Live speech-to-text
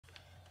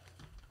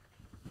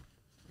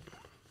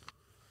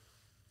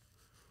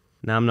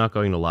Now, I'm not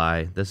going to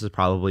lie, this is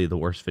probably the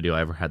worst video I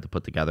ever had to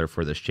put together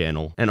for this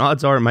channel, and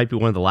odds are it might be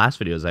one of the last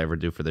videos I ever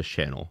do for this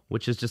channel,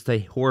 which is just a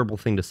horrible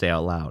thing to say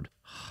out loud.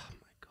 Oh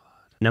my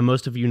god. Now,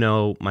 most of you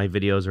know my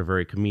videos are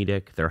very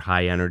comedic, they're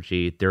high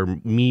energy, they're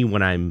me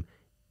when I'm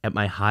at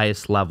my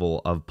highest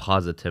level of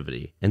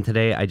positivity, and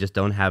today I just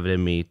don't have it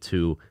in me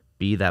to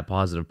be that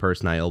positive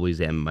person I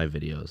always am in my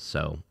videos,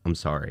 so I'm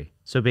sorry.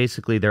 So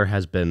basically, there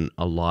has been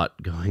a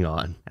lot going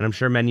on, and I'm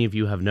sure many of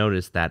you have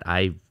noticed that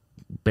I've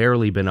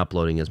barely been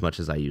uploading as much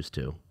as I used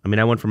to. I mean,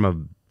 I went from a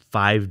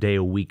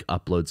 5-day-a-week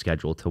upload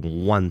schedule to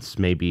once,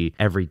 maybe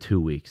every 2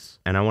 weeks.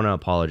 And I want to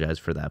apologize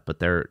for that, but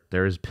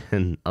there's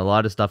been a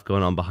lot of stuff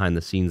going on behind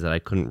the scenes that I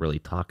couldn't really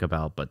talk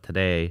about. But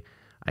today,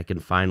 I can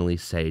finally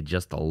say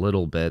just a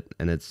little bit,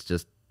 and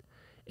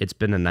it's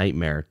been a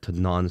nightmare to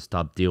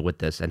nonstop deal with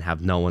this and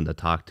have no one to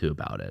talk to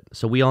about it.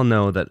 So we all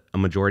know that a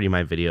majority of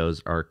my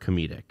videos are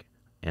comedic,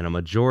 and a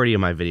majority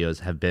of my videos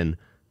have been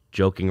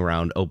joking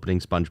around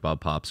opening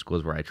SpongeBob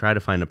popsicles where I try to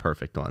find a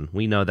perfect one.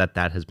 We know that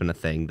that has been a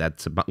thing.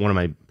 That's one of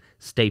my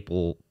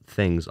staple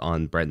things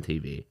on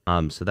BrentTV.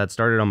 So that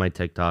started on my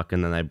TikTok,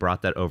 and then I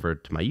brought that over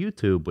to my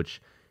YouTube,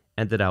 which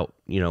ended out,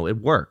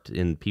 it worked,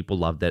 and people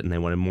loved it, and they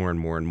wanted more and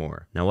more and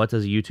more. Now, what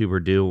does a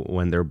YouTuber do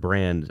when their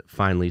brand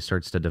finally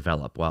starts to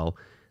develop? Well,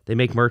 they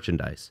make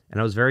merchandise. And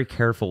I was very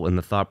careful in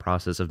the thought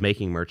process of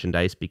making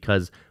merchandise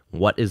because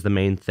what is the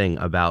main thing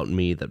about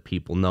me that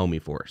people know me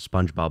for?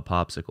 SpongeBob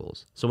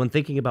popsicles. So when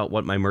thinking about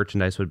what my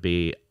merchandise would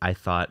be, I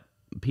thought,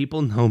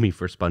 people know me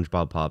for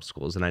SpongeBob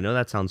popsicles. And I know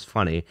that sounds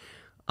funny,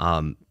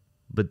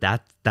 but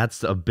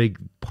that's a big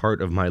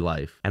part of my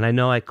life. And I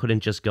know I couldn't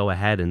just go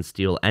ahead and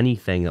steal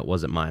anything that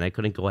wasn't mine. I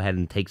couldn't go ahead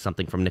and take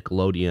something from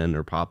Nickelodeon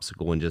or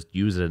Popsicle and just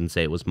use it and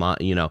say it was mine.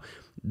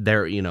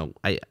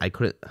 I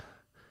couldn't.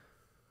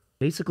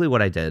 Basically,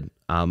 what I did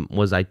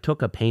was I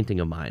took a painting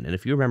of mine, and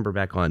if you remember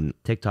back on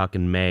TikTok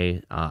in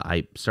May,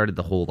 I started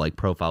the whole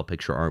profile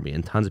picture army,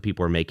 and tons of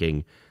people are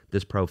making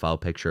this profile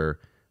picture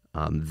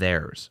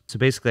theirs. So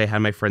basically, I had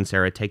my friend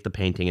Sarah take the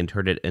painting and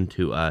turn it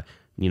into a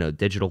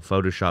digital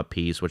Photoshop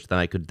piece, which then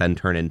I could then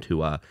turn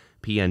into a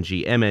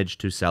PNG image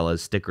to sell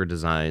as sticker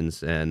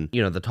designs and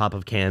the top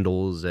of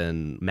candles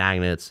and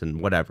magnets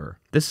and whatever.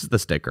 This is the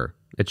sticker.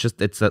 It's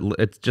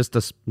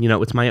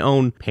my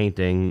own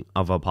painting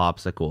of a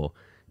popsicle.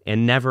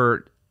 And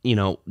never,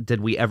 did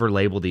we ever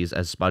label these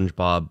as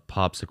SpongeBob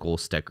popsicle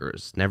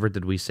stickers. Never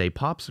did we say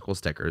popsicle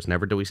stickers.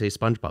 Never did we say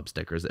SpongeBob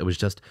stickers. It was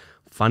just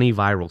funny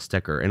viral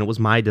sticker. And it was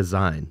my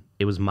design.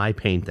 It was my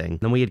painting.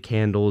 Then we had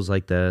candles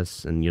like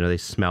this. And, they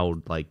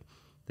smell like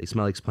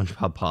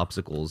SpongeBob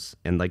popsicles.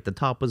 And the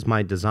top was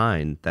my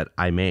design that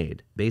I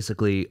made.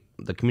 Basically,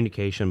 the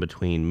communication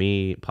between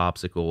me,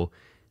 Popsicle,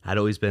 had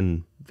always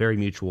been very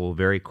mutual,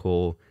 very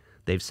cool.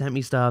 They've sent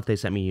me stuff. They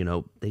sent me,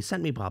 they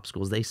sent me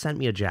popsicles. They sent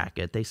me a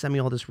jacket. They sent me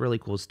all this really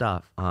cool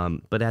stuff.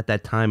 But at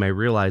that time, I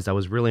realized I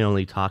was really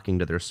only talking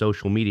to their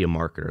social media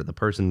marketer, the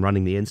person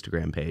running the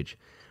Instagram page.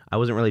 I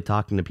wasn't really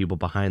talking to people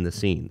behind the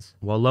scenes.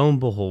 Well, lo and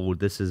behold,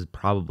 this is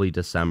probably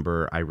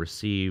December. I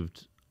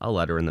received a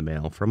letter in the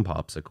mail from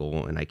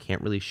Popsicle, and I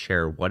can't really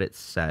share what it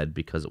said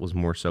because it was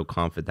more so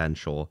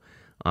confidential.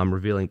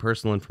 Revealing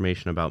personal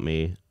information about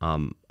me,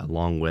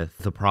 along with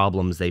the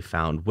problems they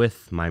found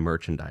with my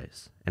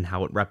merchandise and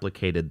how it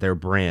replicated their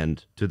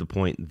brand to the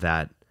point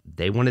that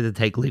they wanted to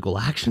take legal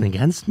action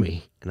against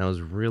me. And I was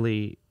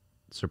really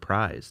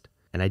surprised.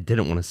 And I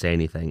didn't want to say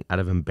anything out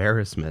of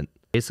embarrassment.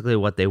 Basically,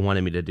 what they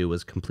wanted me to do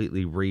was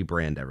completely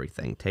rebrand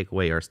everything, take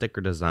away our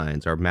sticker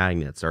designs, our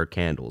magnets, our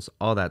candles,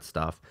 all that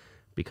stuff,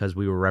 because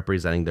we were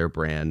representing their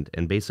brand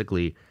and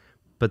basically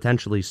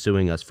potentially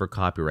suing us for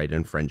copyright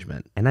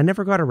infringement. And I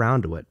never got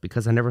around to it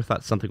because I never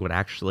thought something would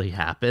actually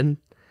happen.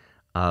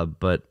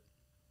 But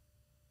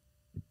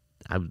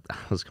I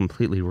was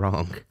completely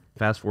wrong.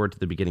 Fast forward to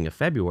the beginning of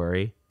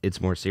February,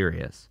 it's more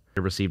serious. I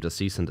received a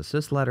cease and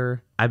desist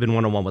letter. I've been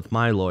one-on-one with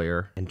my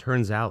lawyer, and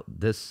turns out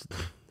this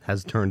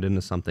has turned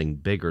into something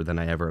bigger than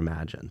I ever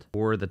imagined.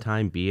 For the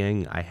time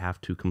being, I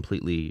have to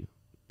completely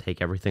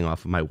take everything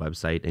off of my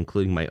website,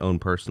 including my own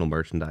personal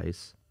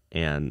merchandise.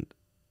 And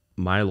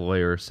my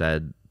lawyer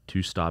said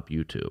to stop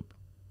YouTube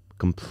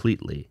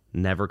completely,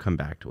 never come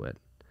back to it,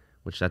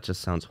 which that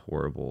just sounds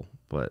horrible,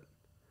 but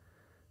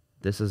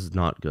this is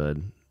not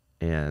good.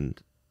 And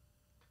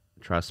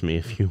trust me,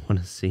 if you want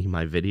to see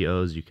my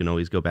videos, you can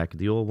always go back to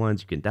the old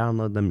ones. You can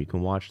download them. You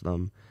can watch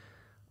them.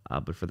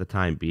 But for the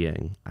time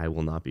being, I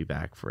will not be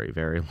back for a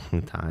very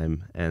long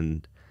time.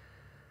 And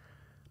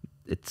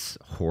it's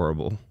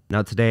horrible.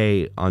 Now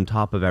today, on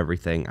top of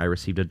everything, I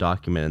received a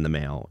document in the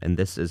mail, and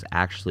this is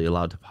actually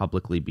allowed to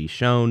publicly be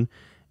shown,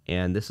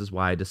 and this is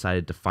why I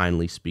decided to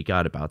finally speak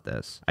out about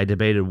this. I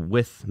debated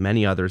with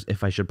many others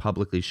if I should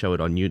publicly show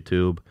it on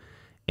YouTube,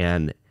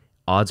 and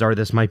odds are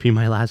this might be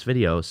my last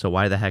video, so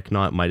why the heck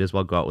not? Might as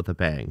well go out with a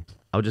bang.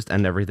 I'll just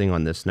end everything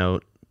on this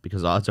note,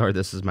 because odds are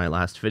this is my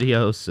last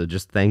video, so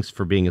just thanks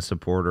for being a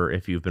supporter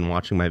if you've been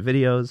watching my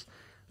videos.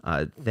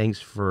 Thanks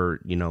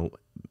for,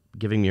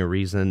 giving me a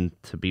reason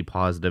to be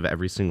positive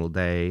every single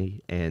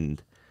day,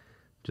 and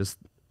just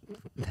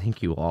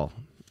thank you all.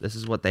 This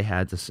is what they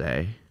had to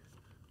say.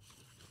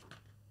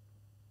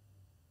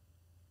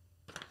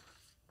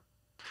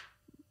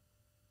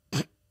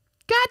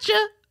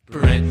 Gotcha!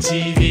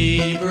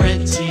 BrentTV,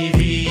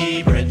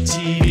 BrentTV,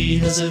 BrentTV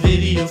has a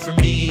video for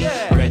me.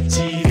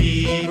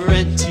 BrentTV,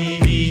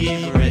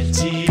 BrentTV,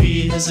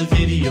 BrentTV has a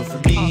video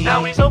for me.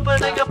 Now he's